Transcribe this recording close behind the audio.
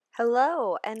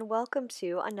Hello, and welcome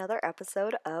to another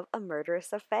episode of A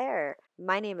Murderous Affair.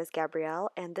 My name is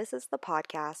Gabrielle, and this is the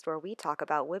podcast where we talk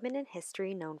about women in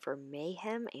history known for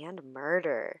mayhem and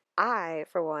murder. I,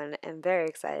 for one, am very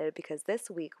excited because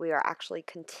this week we are actually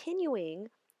continuing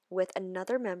with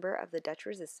another member of the Dutch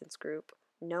resistance group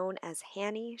known as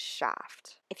Hannie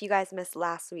Schaft. If you guys missed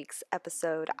last week's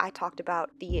episode, I talked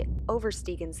about the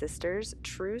Oversteegen sisters,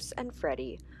 Truus and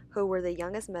Freddie, who were the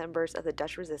youngest members of the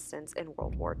Dutch resistance in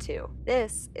World War II.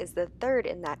 This is the third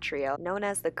in that trio, known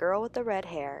as the girl with the red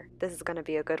hair. This is going to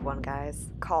be a good one,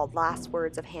 guys, called Last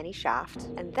Words of Hannie Schaft.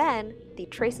 And then the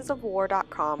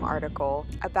tracesofwar.com article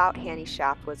about Hannie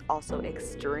Schaft was also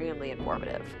extremely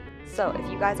informative. So,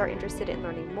 if you guys are interested in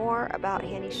learning more about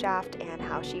Hannie Schaft and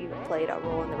how she played a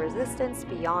role in the resistance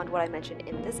beyond what I mentioned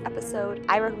in this episode,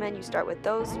 I recommend you start with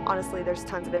those. Honestly, there's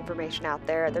tons of information out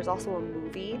there. There's also a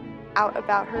movie out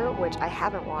about her, which I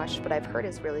haven't watched, but I've heard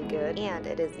is really good, and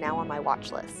it is now on my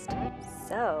watch list.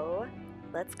 So,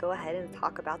 let's go ahead and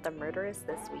talk about the murderess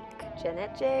this week.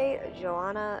 Jannetje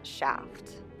Johanna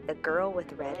Schaft, the girl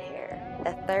with red hair,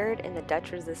 the third in the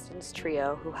Dutch resistance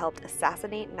trio who helped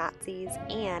assassinate Nazis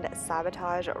and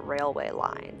sabotage railway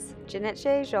lines.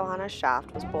 Jannetje Johanna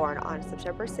Schaft was born on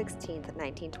September 16,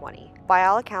 1920. By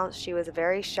all accounts, she was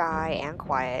very shy and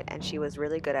quiet, and she was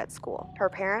really good at school. Her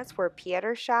parents were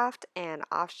Pieter Schaft and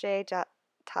Afshe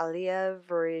Talia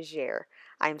Verriger.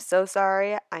 I'm so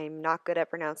sorry, I'm not good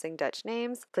at pronouncing Dutch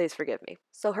names. Please forgive me.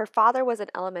 So her father was an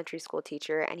elementary school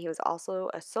teacher, and he was also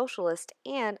a socialist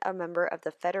and a member of the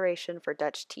Federation for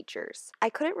Dutch Teachers. I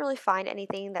couldn't really find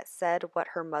anything that said what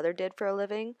her mother did for a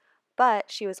living, but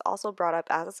she was also brought up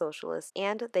as a socialist,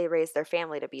 and they raised their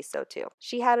family to be so too.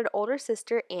 She had an older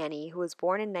sister, Annie, who was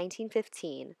born in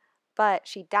 1915, but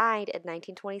she died in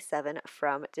 1927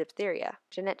 from diphtheria.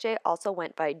 Jannetje also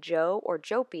went by Jo or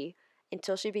Jopie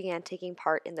until she began taking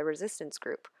part in the resistance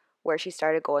group, where she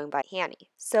started going by Hannie.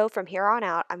 So from here on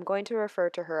out, I'm going to refer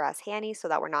to her as Hannie so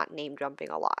that we're not name jumping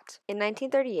a lot. In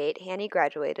 1938, Hannie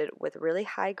graduated with really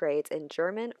high grades in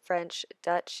German, French,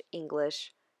 Dutch,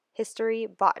 English, history,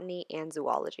 botany, and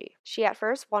zoology. She at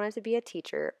first wanted to be a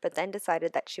teacher, but then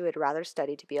decided that she would rather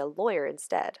study to be a lawyer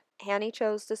instead. Hannie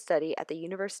chose to study at the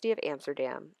University of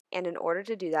Amsterdam, and in order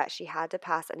to do that, she had to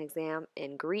pass an exam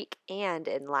in Greek and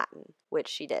in Latin, which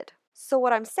she did. So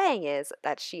what I'm saying is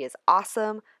that she is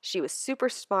awesome, she was super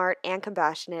smart and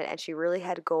compassionate, and she really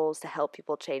had goals to help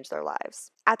people change their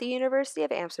lives. At the University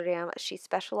of Amsterdam, she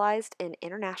specialized in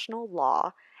international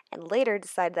law and later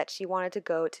decided that she wanted to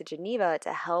go to Geneva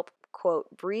to help,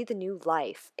 quote, breathe new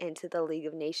life into the League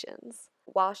of Nations.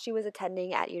 While she was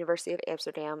attending at University of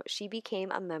Amsterdam, she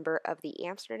became a member of the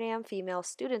Amsterdam Female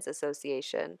Students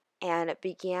Association and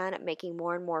began making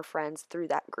more and more friends through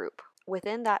that group.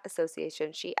 Within that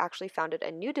association, she actually founded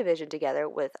a new division together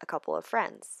with a couple of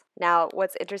friends. Now,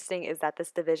 what's interesting is that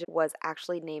this division was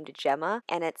actually named Gemma,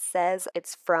 and it says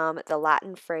it's from the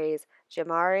Latin phrase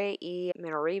Gemare e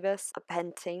minoribus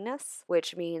appentinus,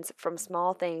 which means from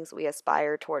small things we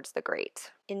aspire towards the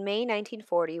great. In May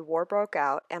 1940, war broke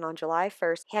out, and on July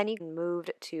 1st, Hannie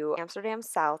moved to Amsterdam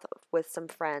South with some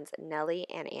friends, Nellie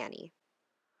and Annie.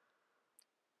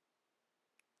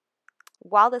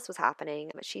 While this was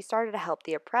happening, she started to help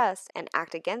the oppressed and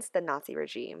act against the Nazi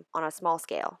regime on a small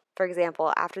scale. For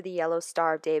example, after the Yellow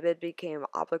Star of David became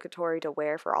obligatory to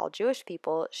wear for all Jewish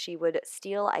people, she would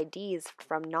steal IDs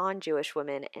from non-Jewish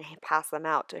women and pass them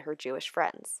out to her Jewish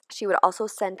friends. She would also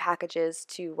send packages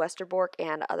to Westerbork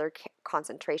and other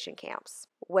concentration camps.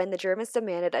 When the Germans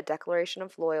demanded a declaration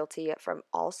of loyalty from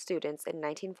all students in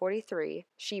 1943,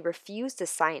 she refused to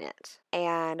sign it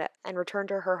and returned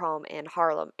to her home in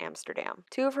Haarlem, Amsterdam.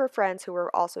 Two of her friends who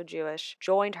were also Jewish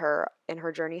joined her in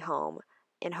her journey home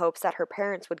in hopes that her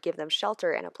parents would give them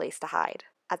shelter and a place to hide.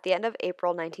 At the end of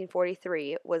April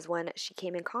 1943 was when she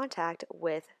came in contact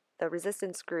with the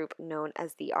resistance group known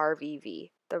as the RVV,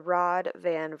 the Rod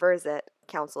van Verzet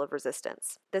Council of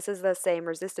Resistance. This is the same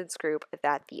resistance group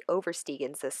that the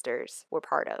Oversteegen sisters were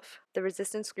part of. The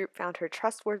resistance group found her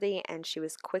trustworthy, and she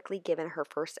was quickly given her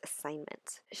first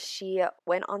assignment. She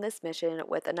went on this mission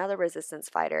with another resistance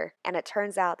fighter, and it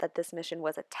turns out that this mission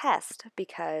was a test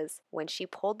because when she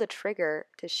pulled the trigger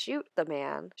to shoot the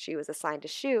man she was assigned to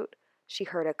shoot, she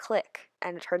heard a click,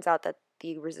 and it turns out that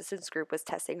the resistance group was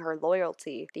testing her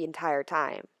loyalty the entire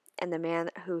time. And the man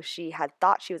who she had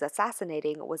thought she was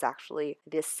assassinating was actually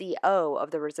the CO of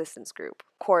the resistance group.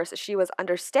 course, she was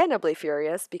understandably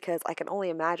furious because I can only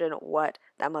imagine what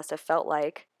that must have felt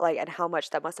like, and how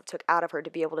much that must have took out of her to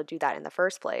be able to do that in the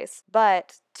first place.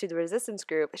 But to the resistance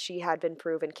group, she had been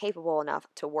proven capable enough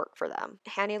to work for them.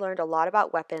 Hannie learned a lot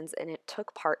about weapons and it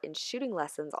took part in shooting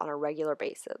lessons on a regular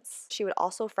basis. She would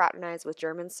also fraternize with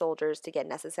German soldiers to get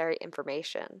necessary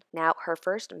information. Now, her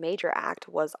first major act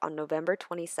was on November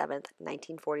 27th,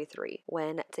 1943,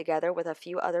 when, together with a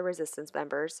few other resistance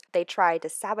members, they tried to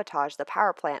sabotage the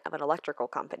power plant of an electrical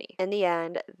company. In the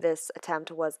end, this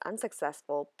attempt was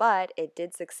unsuccessful, but it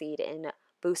did succeed in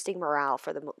boosting morale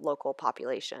for the local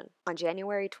population. On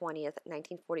January 20th,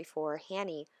 1944,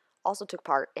 Hannie also took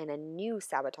part in a new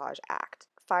sabotage act.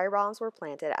 Firebombs were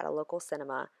planted at a local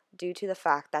cinema due to the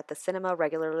fact that the cinema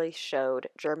regularly showed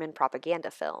German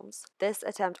propaganda films. This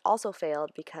attempt also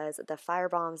failed because the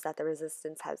firebombs that the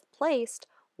resistance had placed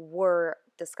were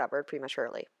discovered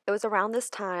prematurely. It was around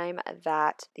this time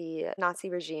that the Nazi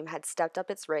regime had stepped up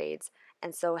its raids,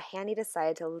 and so Hannie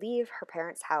decided to leave her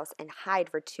parents' house and hide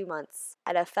for 2 months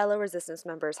at a fellow resistance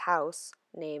member's house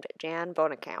named Jan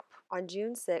Bonenkamp. On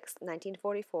June 6,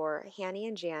 1944, Hannie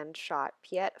and Jan shot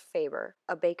Piet Faber,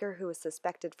 a baker who was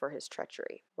suspected for his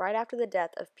treachery. Right after the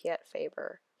death of Piet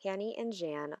Faber, Hannie and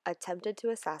Jan attempted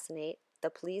to assassinate the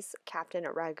police captain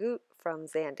Ragut from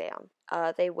Zandam.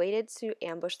 They waited to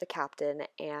ambush the captain,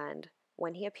 and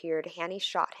when he appeared, Hannie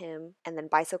shot him and then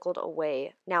bicycled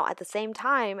away. Now, at the same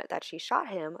time that she shot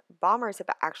him, bombers had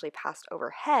actually passed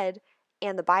overhead,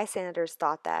 and the bystanders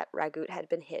thought that Ragut had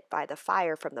been hit by the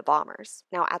fire from the bombers.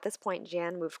 Now, at this point,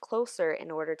 Jan moved closer in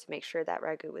order to make sure that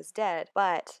Ragut was dead,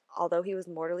 but although he was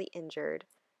mortally injured,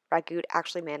 Ragut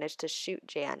actually managed to shoot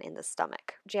Jan in the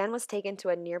stomach. Jan was taken to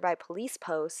a nearby police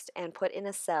post and put in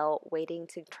a cell waiting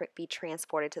to be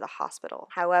transported to the hospital.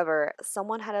 However,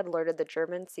 someone had alerted the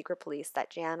German secret police that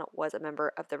Jan was a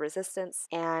member of the resistance,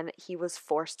 and he was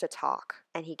forced to talk.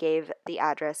 And he gave the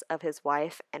address of his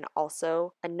wife and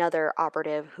also another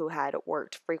operative who had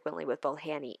worked frequently with both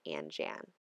Hannie and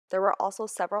Jan. There were also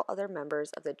several other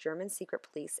members of the German secret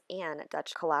police and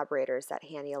Dutch collaborators that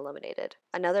Hannie eliminated.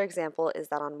 Another example is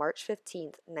that on March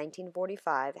 15,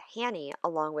 1945, Hannie,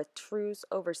 along with Truus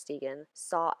Overstegen,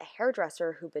 saw a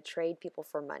hairdresser who betrayed people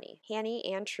for money. Hannie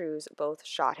and Truus both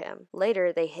shot him.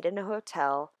 Later, they hid in a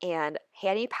hotel, and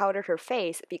Hannie powdered her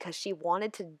face because she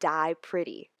wanted to die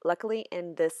pretty. Luckily,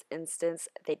 in this instance,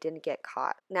 they didn't get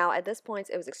caught. Now, at this point,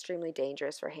 it was extremely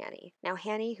dangerous for Hannie. Now,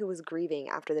 Hannie, who was grieving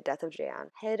after the death of Jan,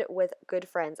 hid with good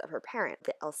friends of her parent,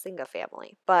 the Elsinga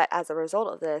family. But as a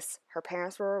result of this, her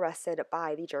parents were arrested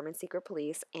by the German secret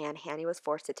police, and Hannie was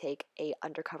forced to take a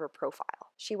undercover profile.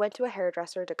 She went to a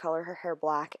hairdresser to color her hair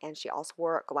black, and she also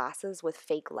wore glasses with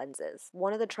fake lenses.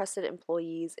 One of the trusted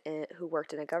employees who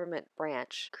worked in a government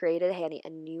branch created Hannie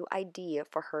a new ID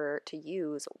for her to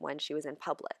use when she was in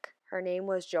public. Her name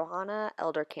was Johanna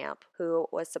Elderkamp, who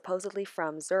was supposedly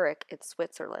from Zurich in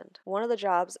Switzerland. One of the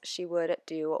jobs she would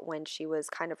do when she was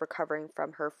kind of recovering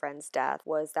from her friend's death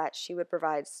was that she would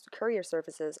provide courier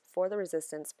services for the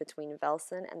resistance between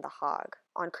Velsen and The Hague.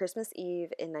 On Christmas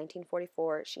Eve in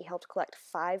 1944, she helped collect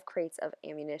 5 crates of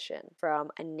ammunition from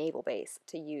a naval base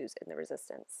to use in the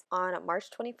resistance. On March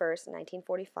 21st,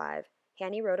 1945,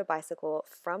 Hannie rode a bicycle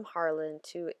from Haarlem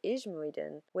to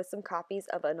Ijmuiden with some copies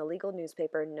of an illegal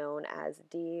newspaper known as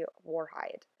Die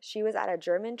Waarheid. She was at a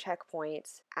German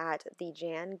checkpoint at the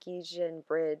Jan Giesen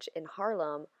Bridge in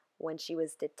Haarlem when she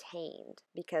was detained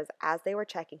because as they were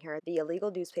checking her, the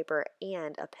illegal newspaper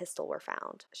and a pistol were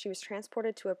found. She was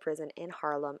transported to a prison in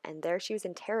Haarlem, and there she was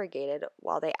interrogated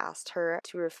while they asked her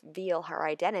to reveal her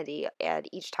identity, and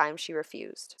each time she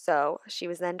refused. So she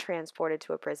was then transported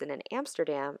to a prison in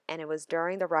Amsterdam, and it was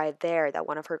during the ride there that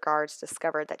one of her guards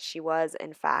discovered that she was,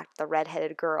 in fact, the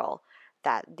red-headed girl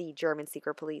that the German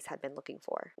secret police had been looking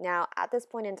for. Now, at this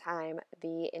point in time,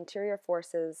 the interior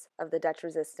forces of the Dutch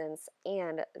resistance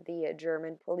and the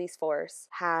German police force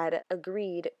had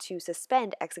agreed to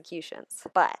suspend executions,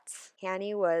 but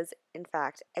Hannie was in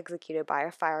fact executed by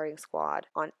a firing squad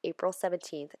on April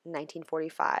 17th,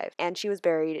 1945, and she was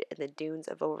buried in the dunes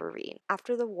of Overveen.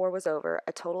 After the war was over,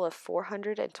 a total of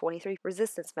 423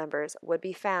 resistance members would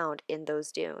be found in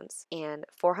those dunes, and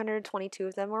 422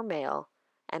 of them were male,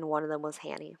 and one of them was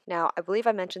Hannie. Now, I believe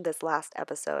I mentioned this last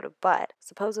episode, but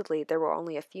supposedly there were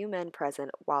only a few men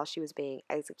present while she was being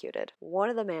executed. One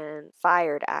of the men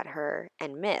fired at her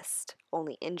and missed,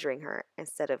 only injuring her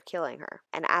instead of killing her.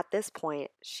 And at this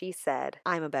point, she said,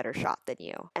 "I'm a better shot than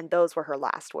you." And those were her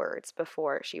last words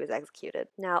before she was executed.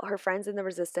 Now, her friends in the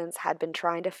resistance had been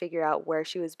trying to figure out where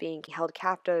she was being held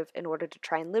captive in order to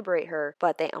try and liberate her,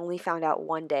 but they only found out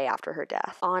one day after her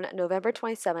death. On November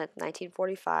 27th,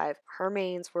 1945, her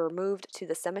remains remains were moved to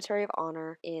the Cemetery of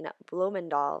Honor in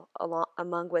Bloemendaal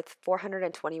among with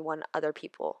 421 other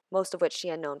people, most of which she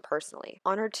had known personally.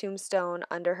 On her tombstone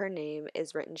under her name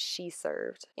is written "She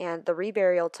served," and the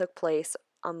reburial took place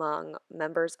among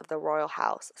members of the royal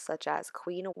house, such as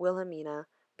Queen Wilhelmina,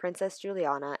 Princess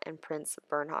Juliana, and Prince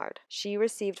Bernhard. She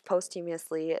received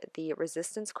posthumously the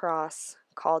Resistance Cross,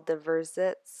 called the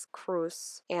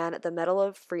Verzetskreuz, and the Medal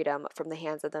of Freedom from the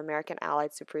hands of the American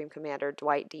Allied Supreme Commander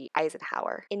Dwight D.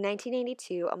 Eisenhower. In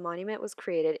 1982, a monument was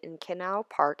created in Canal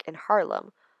Park in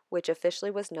Harlem, which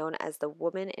officially was known as the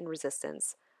Woman in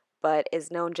Resistance, but is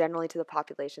known generally to the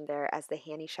population there as the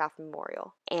Hannie Schaft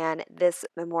Memorial. And this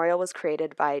memorial was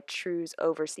created by Truus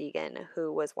Overseegen,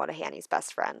 who was one of Hannie's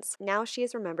best friends. Now she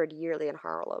is remembered yearly in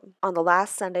Harlem. On the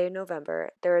last Sunday in November,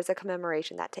 there is a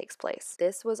commemoration that takes place.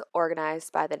 This was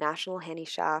organized by the National Hannie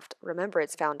Schaft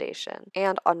Remembrance Foundation.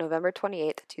 And on November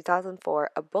 28, 2004,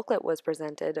 a booklet was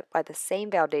presented by the same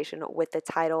foundation with the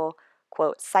title,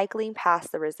 quote, "Cycling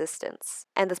Past the Resistance."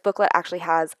 And this booklet actually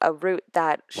has a route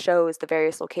that shows the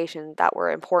various locations that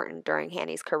were important during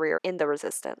Hannie's career in the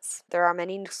resistance. There are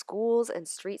many schools and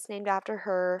streets named after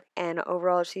her, and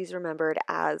overall she's remembered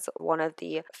as one of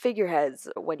the figureheads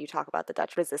when you talk about the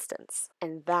Dutch resistance.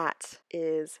 And that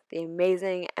is the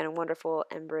amazing and wonderful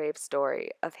and brave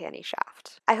story of Hannie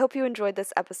Schaft. I hope you enjoyed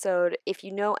this episode. If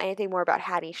you know anything more about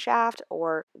Hannie Schaft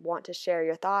or want to share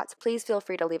your thoughts, please feel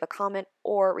free to leave a comment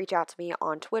or reach out to me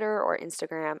on Twitter or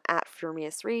Instagram at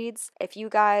Frumious Reads. If you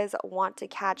guys want to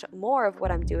catch more of what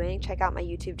I'm doing, check out my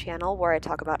YouTube channel where I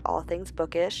talk about all things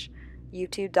bookish,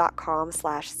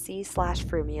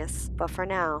 youtube.com/c/Frumious. But for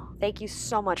now, thank you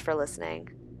so much for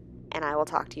listening, and I will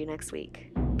talk to you next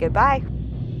week. Goodbye!